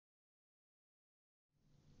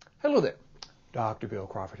Hello there. Dr. Bill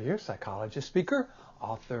Crawford here, psychologist, speaker,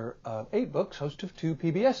 author of 8 books, host of 2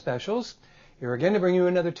 PBS specials. Here again to bring you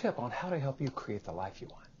another tip on how to help you create the life you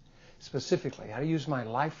want. Specifically, how to use my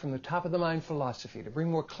life from the top of the mind philosophy to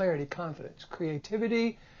bring more clarity, confidence,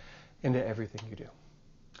 creativity into everything you do.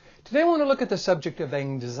 Today I want to look at the subject of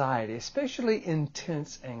anxiety, especially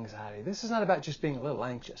intense anxiety. This is not about just being a little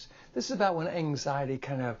anxious. This is about when anxiety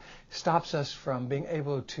kind of stops us from being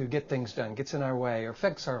able to get things done, gets in our way, or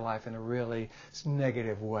affects our life in a really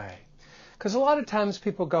negative way. Because a lot of times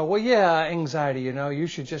people go, well, yeah, anxiety, you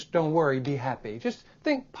should just don't worry, be happy. Just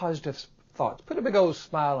think positive thoughts. Put a big old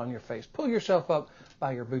smile on your face. Pull yourself up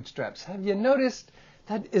by your bootstraps. Have you noticed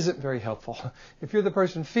that isn't very helpful? If you're the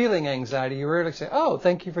person feeling anxiety, you rarely say, oh,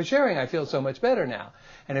 thank you for sharing. I feel so much better now.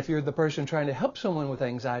 And if you're the person trying to help someone with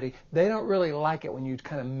anxiety, they don't really like it when you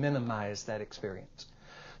kind of minimize that experience.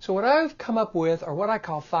 So what I've come up with are what I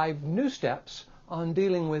call 5 new steps on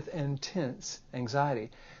dealing with intense anxiety.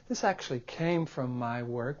 This actually came from my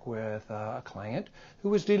work with a client who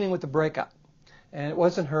was dealing with a breakup. And it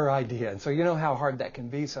wasn't her idea. And so you know how hard that can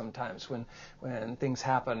be sometimes when things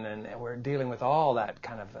happen and we're dealing with all that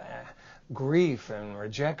kind of grief and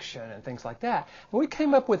rejection and things like that. And we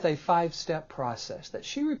came up with a 5-step process that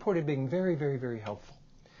she reported being very, very, very helpful.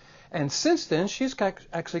 And since then, she's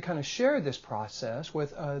actually kind of shared this process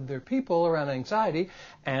with other people around anxiety,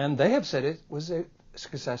 and they have said it was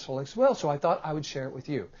successful as well. So I thought I would share it with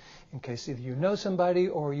you in case either you know somebody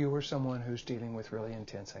or you are someone who's dealing with really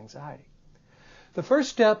intense anxiety. The first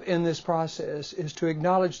step in this process is to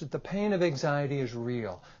acknowledge that the pain of anxiety is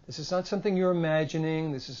real. This is not something you're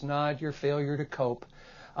imagining. This is not your failure to cope.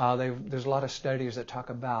 There's a lot of studies that talk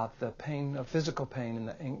about the pain of physical pain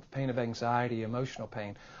and the pain of anxiety, emotional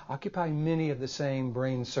pain, occupy many of the same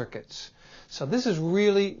brain circuits. So this is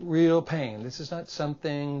really real pain. This is not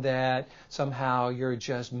something that somehow you're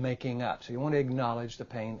just making up. So you want to acknowledge the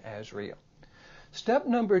pain as real. Step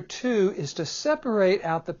number 2 is to separate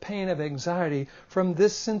out the pain of anxiety from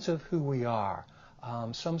this sense of who we are.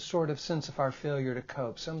 Some sort of sense of our failure to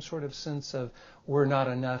cope, some sort of sense of we're not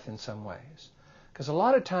enough in some ways. Because a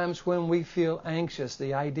lot of times when we feel anxious,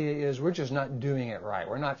 the idea is we're just not doing it right,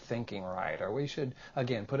 we're not thinking right, or we should,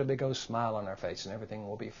 again, put a big old smile on our face and everything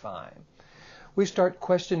will be fine. We start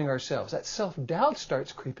questioning ourselves. That self-doubt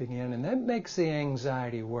starts creeping in, and that makes the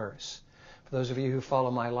anxiety worse. For those of you who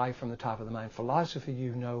follow my life from the top of the mind philosophy,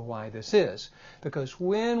 you know why this is. Because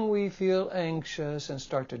when we feel anxious and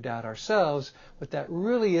start to doubt ourselves, what that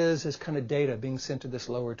really is kind of data being sent to this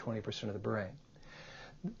lower 20% of the brain,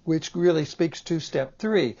 which really speaks to step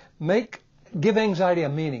 3. Give anxiety a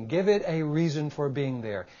meaning. Give it a reason for being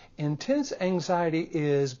there. Intense anxiety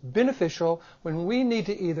is beneficial when we need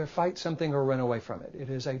to either fight something or run away from it. It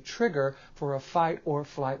is a trigger for a fight or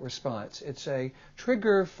flight response. It's a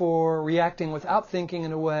trigger for reacting without thinking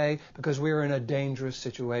in a way because we're in a dangerous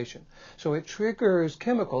situation. So it triggers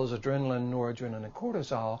chemicals, adrenaline, noradrenaline, and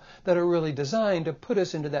cortisol, that are really designed to put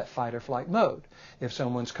us into that fight or flight mode. If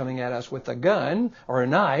someone's coming at us with a gun or a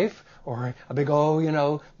knife or a big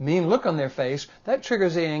old, mean look on their face, that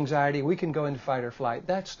triggers the anxiety. We can go into fight or flight.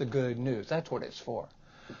 That's the good news. That's what it's for.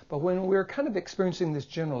 But when we're kind of experiencing this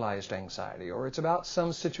generalized anxiety, or it's about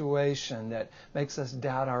some situation that makes us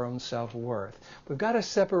doubt our own self-worth, we've got to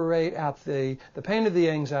separate out the pain of the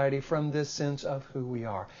anxiety from this sense of who we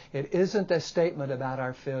are. It isn't a statement about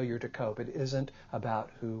our failure to cope. It isn't about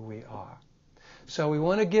who we are. So we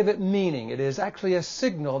want to give it meaning. It is actually a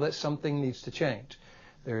signal that something needs to change.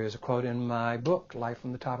 There is a quote in my book, Life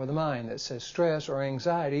from the Top of the Mind, that says stress or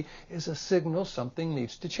anxiety is a signal something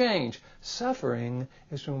needs to change. Suffering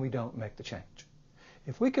is when we don't make the change.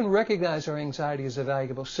 If we can recognize our anxiety as a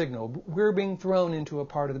valuable signal, we're being thrown into a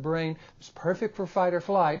part of the brain that's perfect for fight or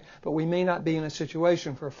flight, but we may not be in a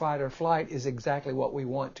situation where fight or flight is exactly what we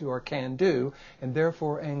want to or can do, and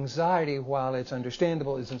therefore anxiety, while it's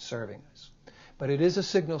understandable, isn't serving us. But it is a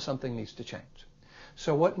signal something needs to change.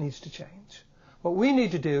 So what needs to change? What we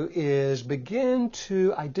need to do is begin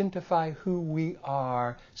to identify who we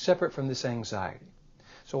are separate from this anxiety.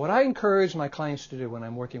 So what I encourage my clients to do when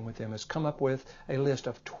I'm working with them is come up with a list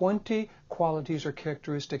of 20 qualities or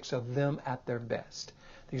characteristics of them at their best.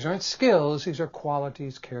 These aren't skills, these are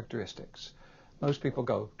qualities, characteristics. Most people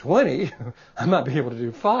go, 20? I might be able to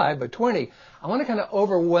do 5, but 20. I want to kind of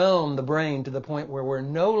overwhelm the brain to the point where we're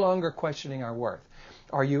no longer questioning our worth.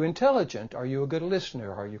 Are you intelligent? Are you a good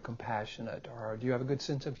listener? Are you compassionate? Or do you have a good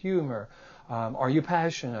sense of humor? Are you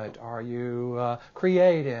passionate? Are you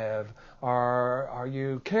creative? Are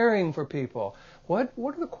you caring for people? What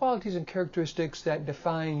are the qualities and characteristics that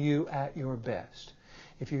define you at your best?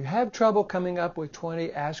 If you have trouble coming up with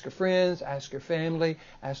 20, ask your friends, ask your family,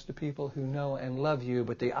 ask the people who know and love you.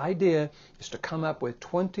 But the idea is to come up with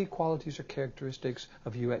 20 qualities or characteristics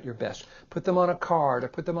of you at your best. Put them on a card or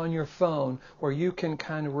put them on your phone where you can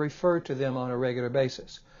kind of refer to them on a regular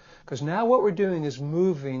basis. Because now what we're doing is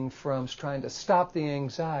moving from trying to stop the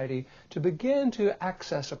anxiety to begin to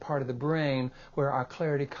access a part of the brain where our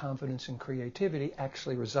clarity, confidence, and creativity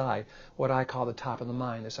actually reside. What I call the top of the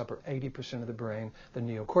mind, this upper 80% of the brain, the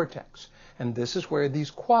neocortex. And this is where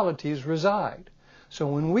these qualities reside. So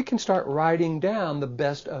when we can start writing down the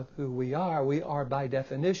best of who we are by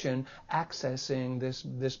definition accessing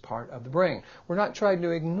this part of the brain. We're not trying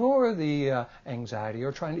to ignore the anxiety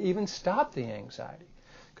or trying to even stop the anxiety.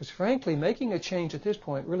 Because frankly, making a change at this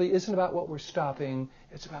point really isn't about what we're stopping,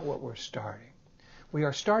 it's about what we're starting. We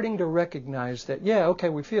are starting to recognize that, yeah, okay,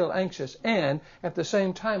 we feel anxious, and at the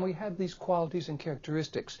same time we have these qualities and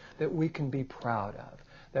characteristics that we can be proud of,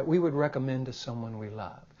 that we would recommend to someone we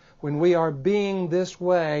love. When we are being this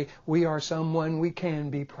way, we are someone we can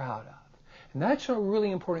be proud of. And that's a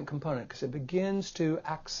really important component because it begins to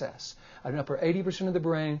access an upper 80% of the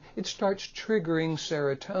brain. It starts triggering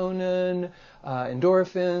serotonin,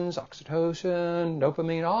 endorphins, oxytocin,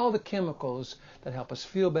 dopamine, all the chemicals that help us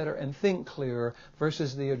feel better and think clearer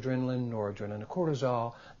versus the adrenaline, noradrenaline, and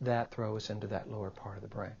cortisol that throw us into that lower part of the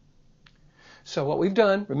brain. So what we've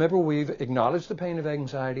done, remember, we've acknowledged the pain of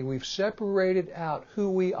anxiety. We've separated out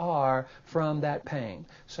who we are from that pain.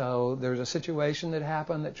 So there's a situation that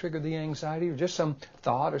happened that triggered the anxiety, or just some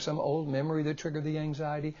thought or some old memory that triggered the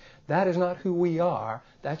anxiety. That is not who we are.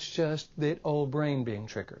 That's just the old brain being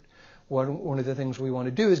triggered. One of the things we want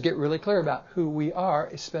to do is get really clear about who we are,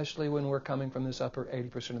 especially when we're coming from this upper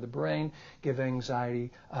 80% of the brain. Give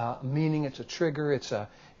anxiety meaning. It's a trigger. It's a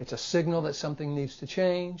signal that something needs to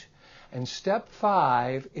change. And step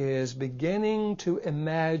 5 is beginning to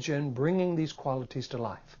imagine bringing these qualities to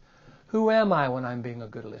life. Who am I when I'm being a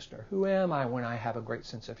good listener? Who am I when I have a great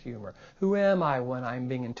sense of humor? Who am I when I'm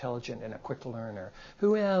being intelligent and a quick learner?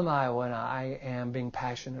 Who am I when I am being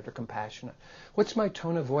passionate or compassionate? What's my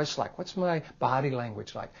tone of voice like? What's my body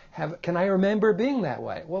language like? Can I remember being that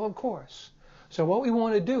way? Well, of course. So what we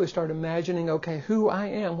want to do is start imagining, okay, who I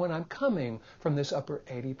am when I'm coming from this upper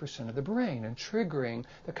 80% of the brain and triggering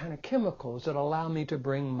the kind of chemicals that allow me to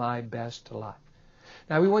bring my best to life.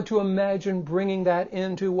 Now we want to imagine bringing that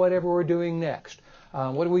into whatever we're doing next.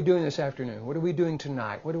 What are we doing this afternoon? What are we doing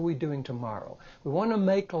tonight? What are we doing tomorrow? We want to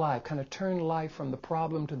make life, kind of turn life from the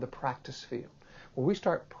problem to the practice field, where we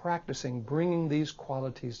start practicing bringing these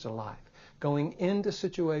qualities to life. Going into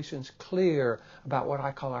situations clear about what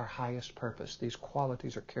I call our highest purpose, these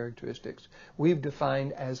qualities or characteristics we've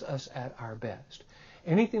defined as us at our best.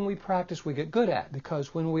 Anything we practice, we get good at,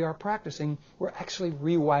 because when we are practicing, we're actually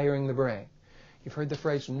rewiring the brain. You've heard the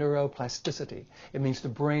phrase neuroplasticity. It means the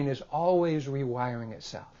brain is always rewiring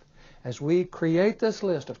itself. As we create this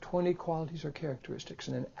list of 20 qualities or characteristics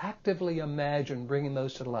and then actively imagine bringing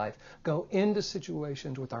those to life, go into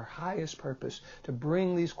situations with our highest purpose to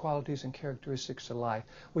bring these qualities and characteristics to life,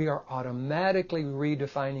 we are automatically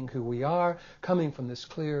redefining who we are, coming from this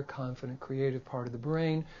clear, confident, creative part of the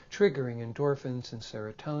brain, triggering endorphins and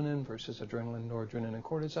serotonin versus adrenaline, noradrenaline, and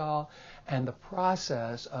cortisol, and the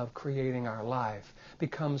process of creating our life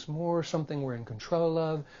becomes more something we're in control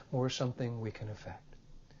of, more something we can affect.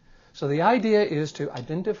 So the idea is to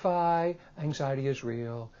identify anxiety as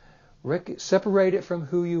real, separate it from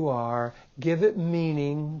who you are, give it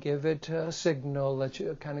meaning, give it a signal, let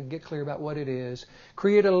you kind of get clear about what it is,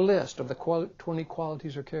 create a list of the 20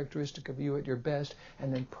 qualities or characteristics of you at your best,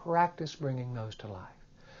 and then practice bringing those to life.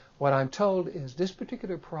 What I'm told is this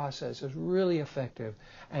particular process is really effective,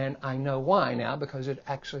 and I know why now, because it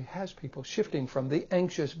actually has people shifting from the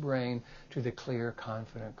anxious brain to the clear,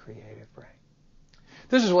 confident, creative brain.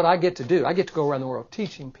 This is what I get to do. I get to go around the world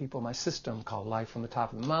teaching people my system called Life from the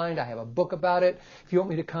Top of the Mind. I have a book about it. If you want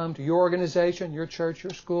me to come to your organization, your church,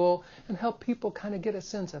 your school, and help people kind of get a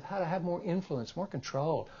sense of how to have more influence, more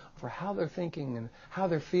control over how they're thinking and how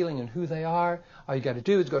they're feeling and who they are, all you got to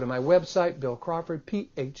do is go to my website,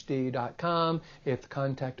 BillCrawford.Ph.D.com. Hit the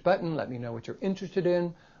contact button. Let me know what you're interested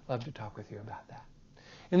in. Love to talk with you about that.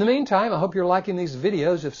 In the meantime, I hope you're liking these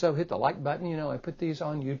videos. If so, hit the like button. You know, I put these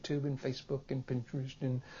on YouTube and Facebook and Pinterest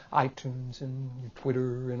and iTunes and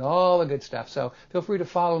Twitter and all the good stuff. So feel free to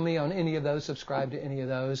follow me on any of those, subscribe to any of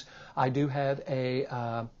those. I do have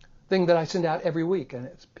a thing that I send out every week, and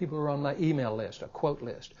it's people who are on my email list, a quote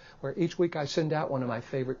list, where each week I send out one of my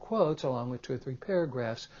favorite quotes along with 2 or 3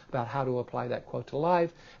 paragraphs about how to apply that quote to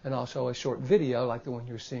life, and also a short video like the one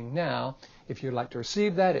you're seeing now. If you'd like to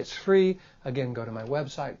receive that, it's free. Again, go to my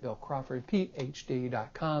website,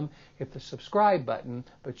 Ph.D.com, hit the subscribe button,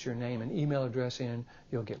 put your name and email address in,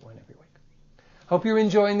 you'll get one every week. Hope you're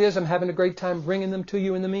enjoying this. I'm having a great time bringing them to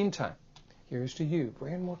you in the meantime. Here's to you,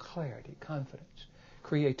 bringing more clarity, confidence,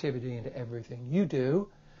 creativity into everything you do,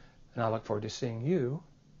 and I look forward to seeing you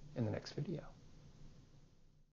in the next video.